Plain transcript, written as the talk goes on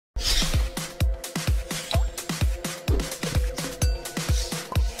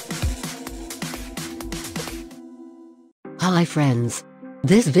Hi friends.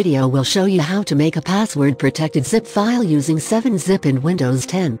 This video will show you how to make a password-protected zip file using 7-Zip in Windows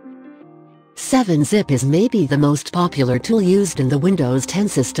 10. 7-Zip is maybe the most popular tool used in the Windows 10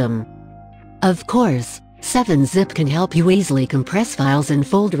 system. Of course, 7-Zip can help you easily compress files and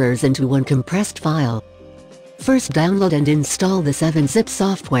folders into one compressed file. First, download and install the 7-Zip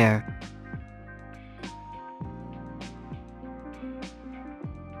software.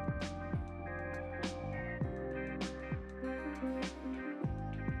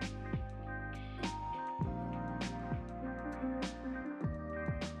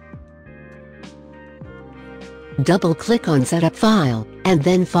 Double-click on Setup File, and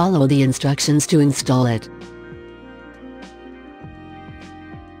then follow the instructions to install it.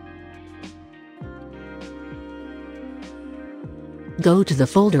 Go to the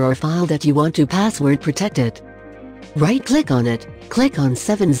folder or file that you want to password protect it. Right-click on it, click on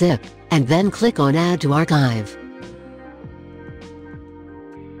 7-Zip, and then click on Add to Archive.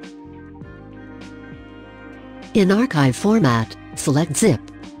 In Archive format, select Zip.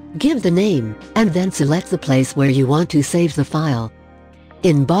 Give the name, and then select the place where you want to save the file.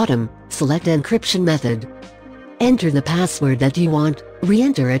 In bottom, select Encryption Method. Enter the password that you want,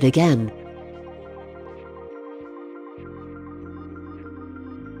 re-enter it again.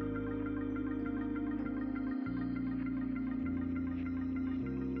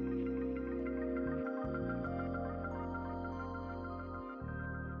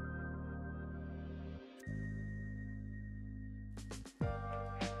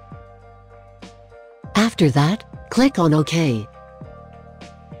 After that, click on OK.